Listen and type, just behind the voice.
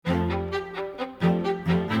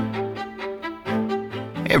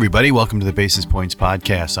Hey everybody, welcome to the Basis Points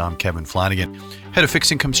Podcast. I'm Kevin Flanagan, Head of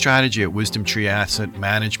Fixed Income Strategy at WisdomTree Asset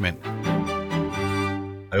Management.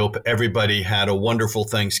 I hope everybody had a wonderful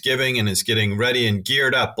Thanksgiving and is getting ready and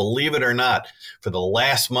geared up, believe it or not, for the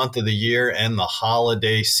last month of the year and the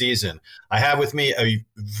holiday season. I have with me a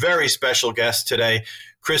very special guest today,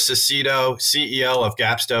 Chris Aceto, CEO of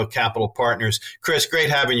Gapstone Capital Partners. Chris, great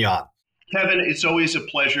having you on. Kevin, it's always a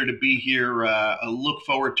pleasure to be here. I look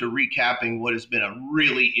forward to recapping what has been a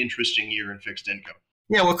really interesting year in fixed income.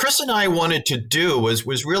 Yeah, what Chris and I wanted to do was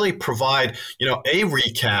really provide, a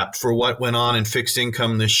recap for what went on in fixed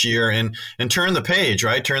income this year and turn the page,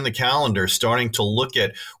 right? Turn the calendar, starting to look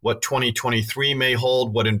at what 2023 may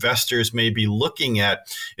hold, what investors may be looking at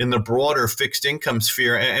in the broader fixed income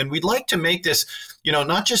sphere. And we'd like to make this,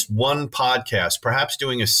 not just one podcast, perhaps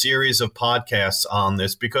doing a series of podcasts on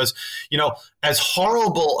this because, as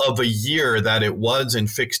horrible of a year that it was in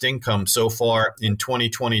fixed income so far in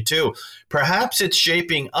 2022, perhaps it's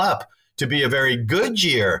shaping up to be a very good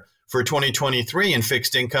year for 2023 in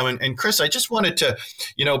fixed income. And Chris, I just wanted to,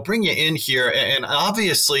 bring you in here. And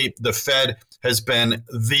obviously the Fed has been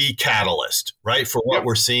the catalyst, right, for what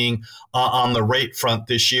we're seeing on the rate front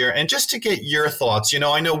this year. And just to get your thoughts,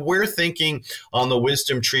 I know we're thinking on the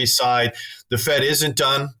WisdomTree side, the Fed isn't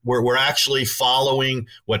done. We're actually following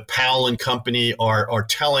what Powell and company are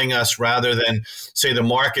telling us rather than, say, the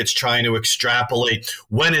market's trying to extrapolate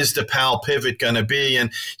when is the Powell pivot going to be.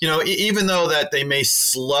 And, even though that they may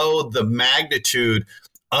slow the magnitude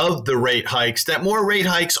of the rate hikes, that more rate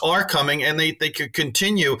hikes are coming and they could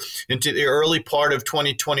continue into the early part of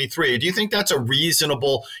 2023. Do you think that's a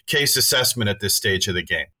reasonable case assessment at this stage of the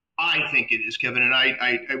game? I think it is, Kevin, and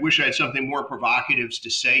I wish I had something more provocative to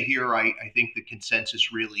say here. I think the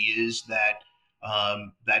consensus really is that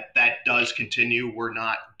that does continue. We're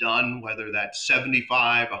not done, whether that's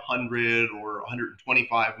 75, 100, or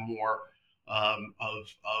 125 more of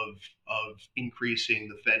increasing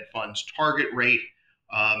the Fed funds target rate.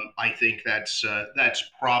 I think that's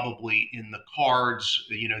probably in the cards.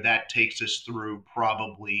 That takes us through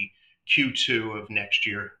probably Q2 of next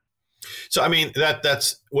year. So,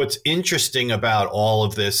 that's what's interesting about all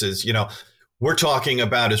of this is, we're talking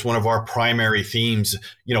about as one of our primary themes,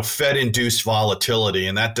 Fed-induced volatility,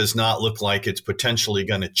 and that does not look like it's potentially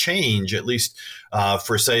going to change, at least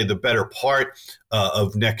for, say, the better part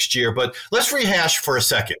of next year. But let's rehash for a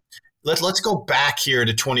second. Let's go back here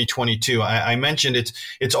to 2022. I mentioned it's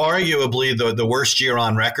arguably the worst year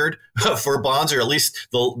on record for bonds, or at least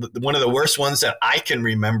one of the worst ones that I can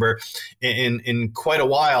remember in quite a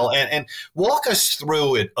while. And walk us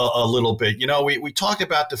through it a little bit. We talked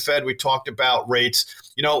about the Fed, we talked about rates.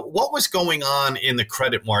 What was going on in the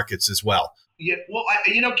credit markets as well? Yeah, well,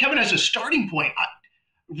 Kevin, as a starting point,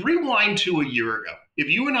 rewind to a year ago. If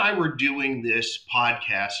you and I were doing this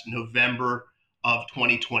podcast November of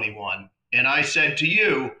 2021, and I said to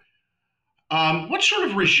you, what sort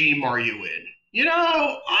of regime are you in?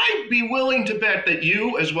 I'd be willing to bet that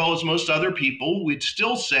you, as well as most other people, would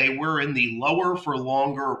still say we're in the lower for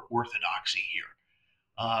longer orthodoxy here.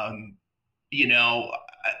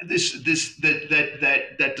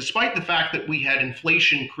 That despite the fact that we had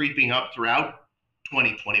inflation creeping up throughout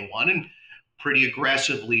 2021 and pretty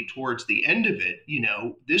aggressively towards the end of it,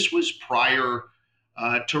 this was prior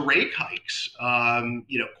to rate hikes.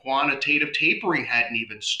 Quantitative tapering hadn't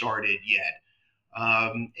even started yet,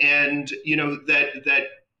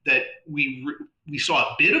 that we saw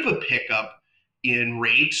a bit of a pickup in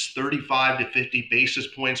rates, 35 to 50 basis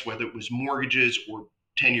points, whether it was mortgages or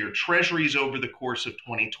 10-year treasuries over the course of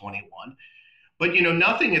 2021. But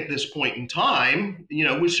nothing at this point in time,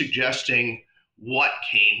 was suggesting what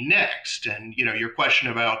came next. And your question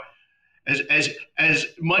about as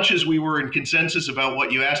much as we were in consensus about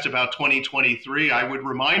what you asked about 2023, I would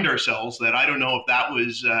remind ourselves that I don't know if that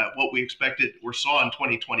was what we expected or saw in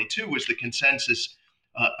 2022 was the consensus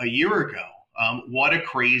a year ago. What a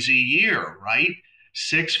crazy year, right?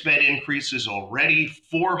 6 Fed increases already,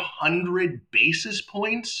 400 basis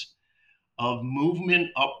points of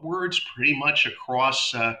movement upwards pretty much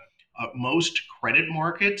across most credit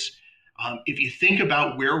markets. If you think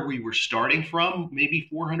about where we were starting from, maybe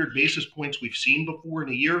 400 basis points we've seen before in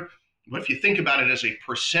a year. But if you think about it as a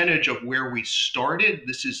percentage of where we started,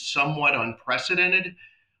 this is somewhat unprecedented.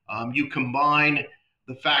 You combine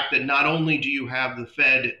the fact that not only do you have the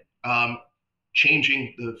Fed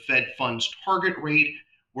changing the Fed funds target rate,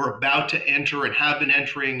 we're about to enter and have been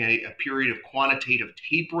entering a period of quantitative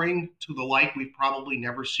tapering to the like we've probably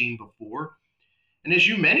never seen before. And as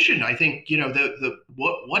you mentioned, I think,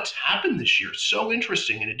 what's happened this year is so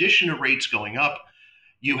interesting. In addition to rates going up,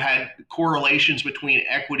 you had correlations between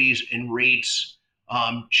equities and rates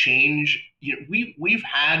change. We've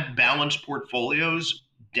had balanced portfolios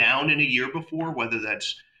down in a year before, whether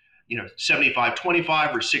that's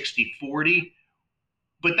 75-25 or 60-40,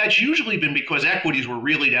 but that's usually been because equities were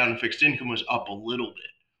really down and fixed income was up a little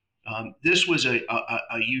bit. This was a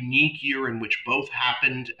unique year in which both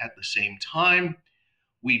happened at the same time.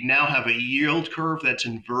 We now have a yield curve that's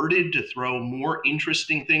inverted to throw more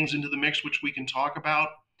interesting things into the mix, which we can talk about.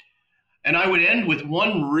 And I would end with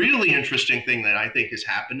one really interesting thing that I think has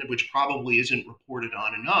happened, which probably isn't reported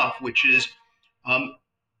on enough, which is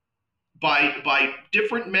by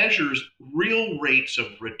different measures, real rates of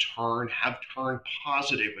return have turned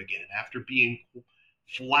positive again after being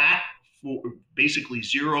flat for basically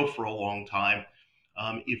zero for a long time.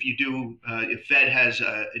 If Fed has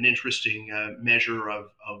an interesting measure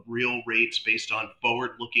of real rates based on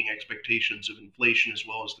forward-looking expectations of inflation as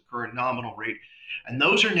well as the current nominal rate, and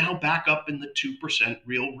those are now back up in the 2%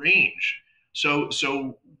 real range.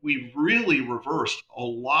 So we've really reversed a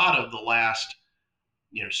lot of the last,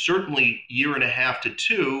 certainly year and a half to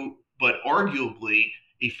two, but arguably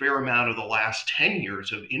a fair amount of the last 10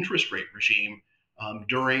 years of interest rate regime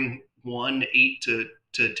during 8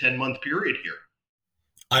 to 10 month period here.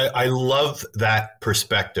 I love that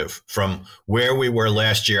perspective from where we were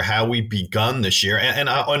last year, how we begun this year, and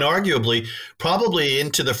arguably probably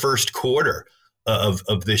into the first quarter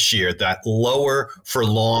of this year, that lower for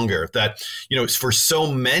longer, that, for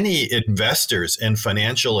so many investors and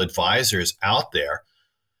financial advisors out there.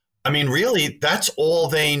 I mean, really, that's all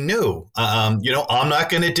they knew. I'm not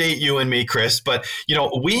going to date you and me, Chris, but,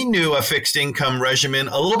 we knew a fixed income regimen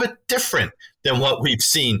a little bit different than what we've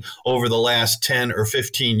seen over the last 10 or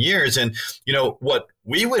 15 years. And, what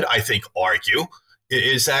we would, I think, argue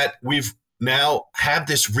is that we've now have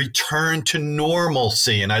this return to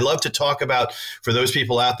normalcy. And I love to talk about, for those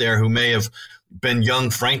people out there who may have been young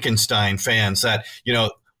Frankenstein fans, that,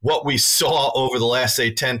 what we saw over the last,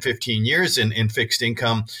 say, 10, 15 years in fixed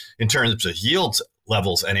income in terms of yields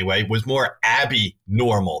levels anyway, was more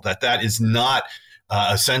abnormal, that is not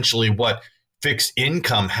essentially what fixed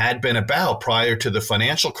income had been about prior to the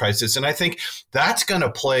financial crisis. And I think that's going to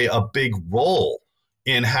play a big role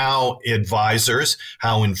in how advisors,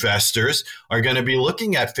 how investors are going to be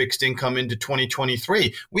looking at fixed income into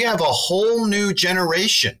 2023. We have a whole new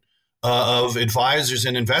generation of advisors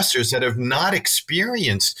and investors that have not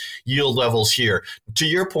experienced yield levels here. To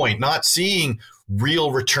your point, not seeing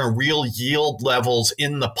real return, real yield levels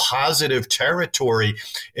in the positive territory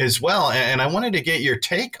as well. And I wanted to get your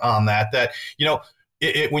take on that,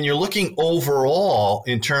 when you're looking overall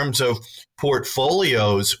in terms of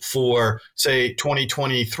portfolios for, say,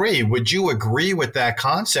 2023, would you agree with that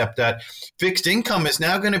concept that fixed income is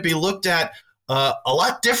now going to be looked at a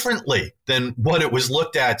lot differently than what it was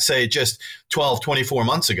looked at, say, just 12, 24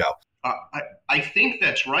 months ago? I think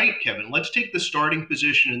that's right, Kevin. Let's take the starting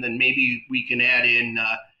position, and then maybe we can add in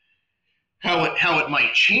how it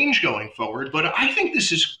might change going forward. But I think this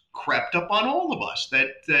has crept up on all of us.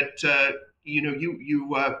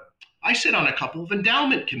 I sit on a couple of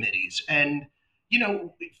endowment committees, and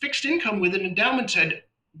fixed income within endowments had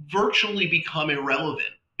virtually become irrelevant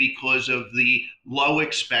because of the low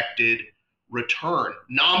expected return,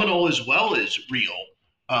 nominal as well as real.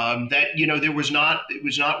 It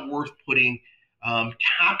was not worth putting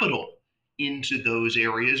capital into those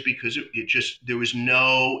areas because there was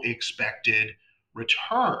no expected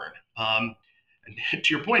return. And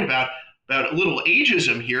to your point about a little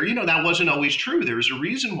ageism here, that wasn't always true. There's a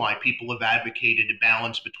reason why people have advocated a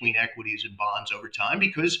balance between equities and bonds over time,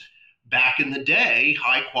 because back in the day,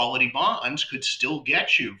 high quality bonds could still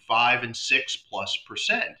get you 5 and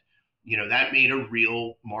 6+%. That made a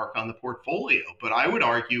real mark on the portfolio. But I would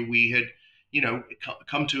argue we had,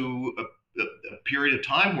 come to a period of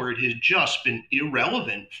time where it has just been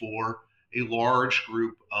irrelevant for a large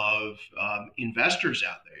group of investors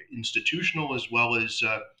out there, institutional as well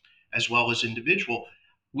as individual.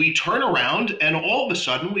 We turn around and all of a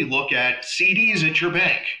sudden we look at CDs at your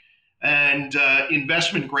bank and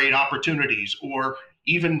investment grade opportunities, or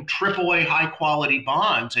even AAA high quality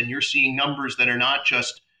bonds, and you're seeing numbers that are not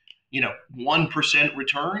just 1%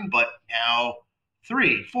 return, but now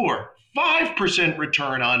 3, 4, 5%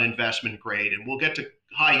 return on investment grade. And we'll get to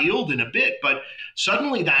high yield in a bit, but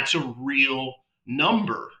suddenly that's a real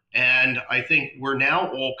number. And I think we're now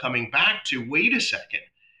all coming back to, wait a second,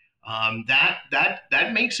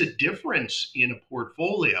 that makes a difference in a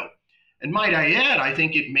portfolio. And might I add, I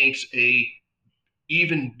think it makes a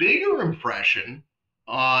even bigger impression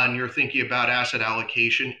on your thinking about asset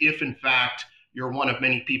allocation if, in fact, you're one of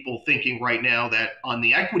many people thinking right now that on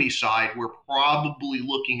the equity side, we're probably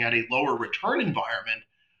looking at a lower return environment,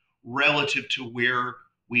 relative to where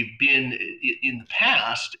we've been in the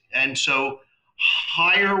past. And so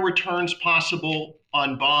higher returns possible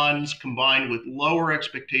on bonds combined with lower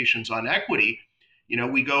expectations on equity.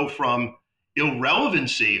 We go from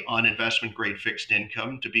irrelevancy on investment grade fixed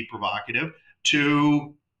income, to be provocative,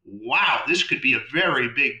 to wow, this could be a very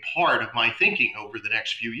big part of my thinking over the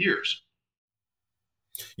next few years.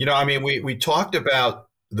 I mean, we talked about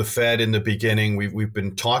the Fed in the beginning. We've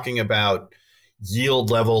been talking about yield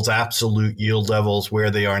levels, absolute yield levels, where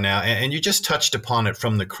they are now, and you just touched upon it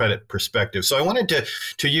from the credit perspective. So I wanted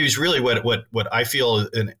to use really what I feel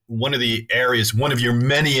in one of your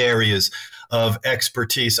many areas of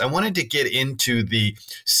expertise. I wanted to get into the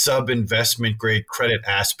sub-investment grade credit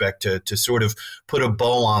aspect to sort of put a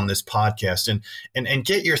bow on this podcast and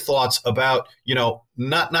get your thoughts about,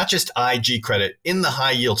 not just IG credit in the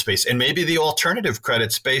high yield space and maybe the alternative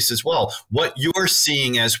credit space as well, what you're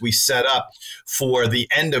seeing as we set up for the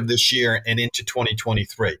end of this year and into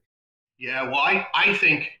 2023. Yeah, well, I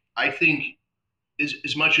think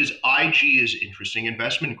as much as IG is interesting,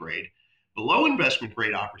 investment grade, below investment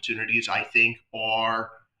grade opportunities, I think,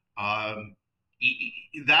 are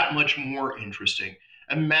that much more interesting.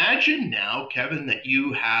 Imagine now, Kevin, that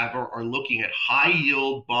you have or are looking at high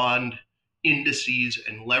yield bond indices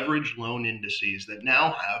and leverage loan indices that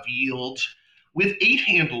now have yields with 8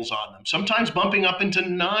 handles on them, sometimes bumping up into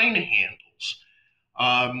 9 handles.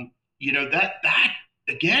 That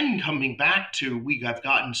again, coming back to, we have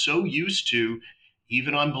gotten so used to,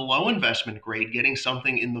 even on below investment grade, getting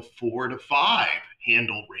something in the 4 to 5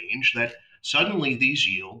 handle range, that suddenly these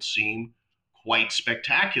yields seem quite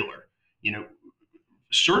spectacular.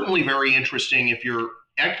 Certainly very interesting if your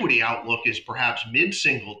equity outlook is perhaps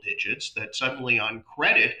mid-single digits, that suddenly on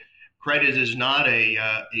credit is not a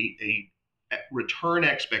return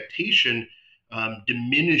expectation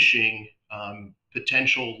diminishing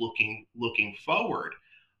potential looking forward.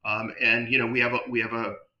 And we have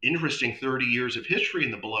a interesting 30 years of history in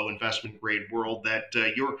the below investment grade world, that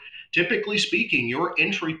you're typically speaking, your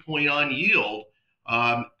entry point on yield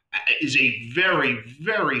is a very,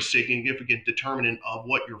 very significant determinant of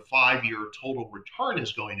what your 5-year total return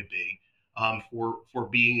is going to be for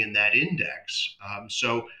being in that index.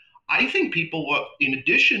 So I think people, in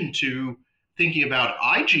addition to thinking about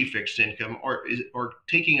IG fixed income, are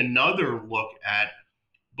taking another look at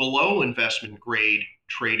below investment grade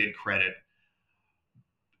traded credit.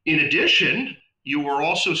 In addition, you are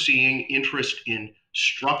also seeing interest in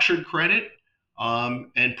structured credit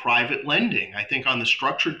and private lending. I think on the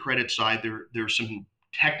structured credit side, there's some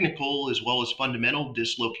technical as well as fundamental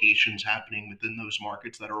dislocations happening within those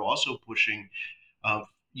markets that are also pushing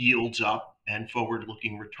yields up and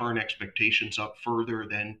forward-looking return expectations up further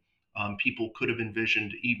than people could have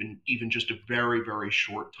envisioned even just a very, very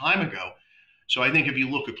short time ago. So I think if you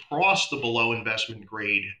look across the below investment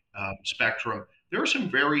grade spectrum, there are some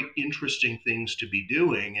very interesting things to be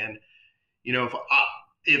doing. And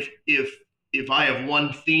if I have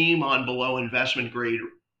one theme on below investment grade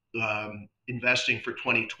investing for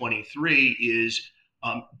 2023 is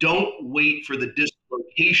don't wait for the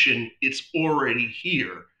dislocation; it's already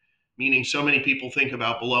here. Meaning, so many people think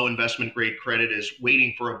about below investment grade credit as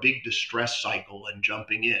waiting for a big distress cycle and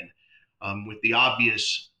jumping in, with the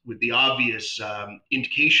obvious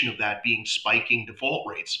indication of that being spiking default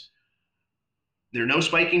rates. There are no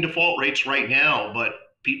spiking default rates right now, but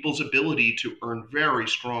people's ability to earn very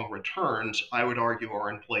strong returns, I would argue, are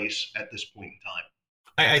in place at this point in time.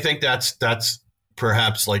 I think that's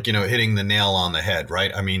perhaps hitting the nail on the head,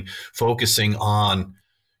 right? I mean, focusing on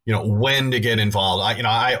when to get involved.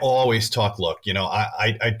 I always talk, look,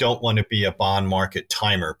 I don't want to be a bond market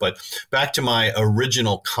timer, but back to my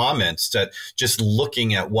original comments, that just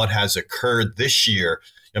looking at what has occurred this year,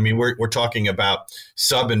 I mean, we're talking about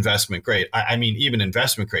sub-investment grade. I mean, even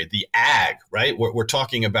investment grade, the ag, right? We're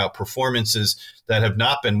talking about performances that have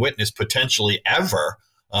not been witnessed potentially ever,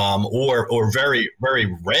 or very,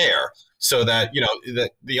 very rare. So that,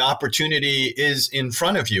 that the opportunity is in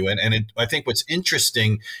front of you. And I think what's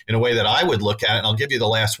interesting in a way that I would look at it, and I'll give you the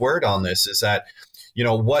last word on this, is that,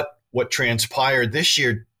 what transpired this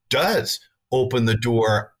year does open the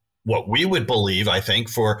door, what we would believe, I think,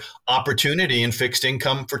 for opportunity in fixed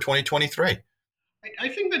income for 2023. I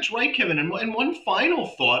think that's right, Kevin. And one final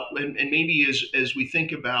thought, and maybe as we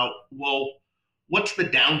think about, well, what's the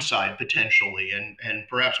downside potentially? And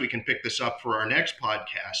perhaps we can pick this up for our next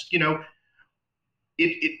podcast.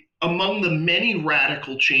 It among the many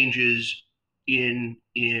radical changes in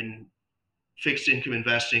fixed income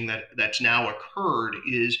investing that's now occurred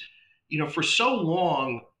is, for so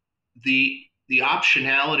long, the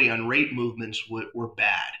optionality on rate movements were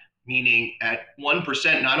bad. meaning at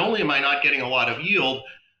 1%, not only am I not getting a lot of yield,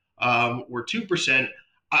 or 2%,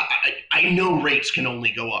 I know rates can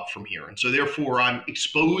only go up from here. And so therefore I'm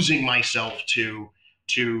exposing myself to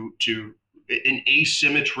an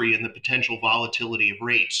asymmetry in the potential volatility of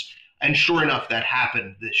rates. And sure enough, that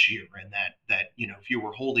happened this year. And that if you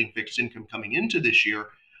were holding fixed income coming into this year,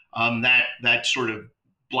 that sort of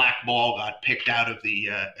black ball got picked out of the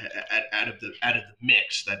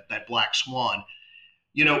mix, that black swan.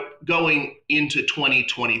 Going into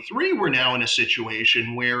 2023, we're now in a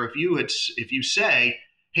situation where if you say,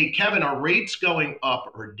 hey, Kevin, are rates going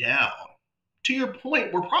up or down? To your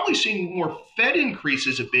point, we're probably seeing more Fed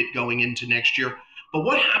increases a bit going into next year. But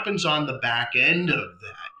what happens on the back end of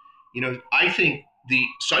that? I think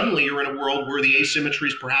suddenly you're in a world where the asymmetry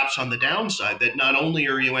is perhaps on the downside, that not only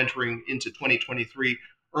are you entering into 2023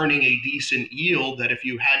 earning a decent yield, that if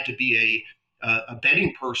you had to be a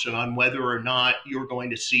betting person on whether or not you're going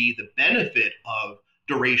to see the benefit of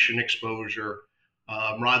duration exposure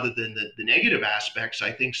rather than the negative aspects,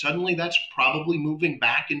 I think suddenly that's probably moving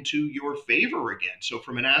back into your favor again. So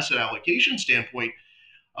from an asset allocation standpoint,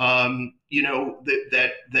 that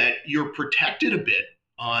you're protected a bit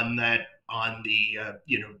on the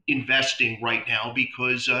investing right now,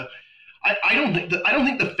 because I don't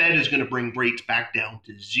think the Fed is going to bring rates back down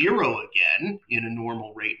to zero again in a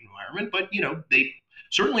normal rate environment. But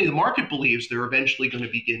certainly the market believes they're eventually going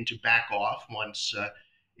to begin to back off once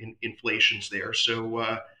inflation's there. So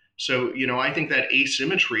I think that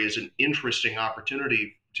asymmetry is an interesting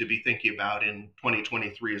opportunity to be thinking about in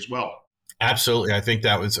 2023 as well. Absolutely, I think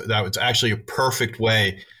that was actually a perfect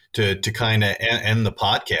way to kind of end the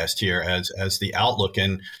podcast here as the outlook.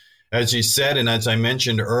 And as you said, and as I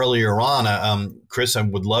mentioned earlier on, Chris, I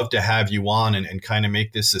would love to have you on and kind of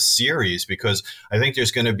make this a series, because I think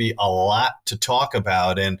there's going to be a lot to talk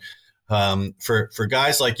about. And for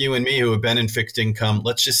guys like you and me who have been in fixed income,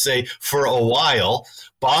 let's just say for a while,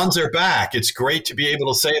 bonds are back. It's great to be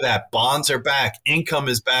able to say that. Bonds are back. Income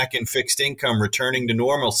is back in fixed income, returning to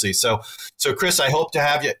normalcy. So Chris, I hope to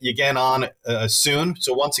have you again on soon.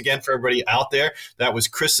 So once again, for everybody out there, that was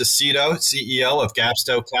Chris Aceto, CEO of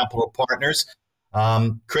Gapstone Capital Partners.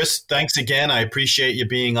 Chris, thanks again. I appreciate you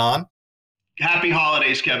being on. Happy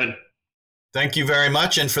holidays, Kevin. Thank you very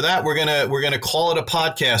much. And for that, we're gonna call it a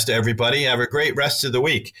podcast, everybody. Have a great rest of the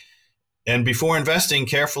week. And before investing,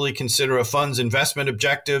 carefully consider a fund's investment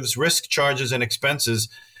objectives, risk, charges, and expenses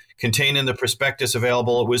contained in the prospectus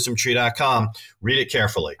available at wisdomtree.com. Read it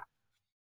carefully.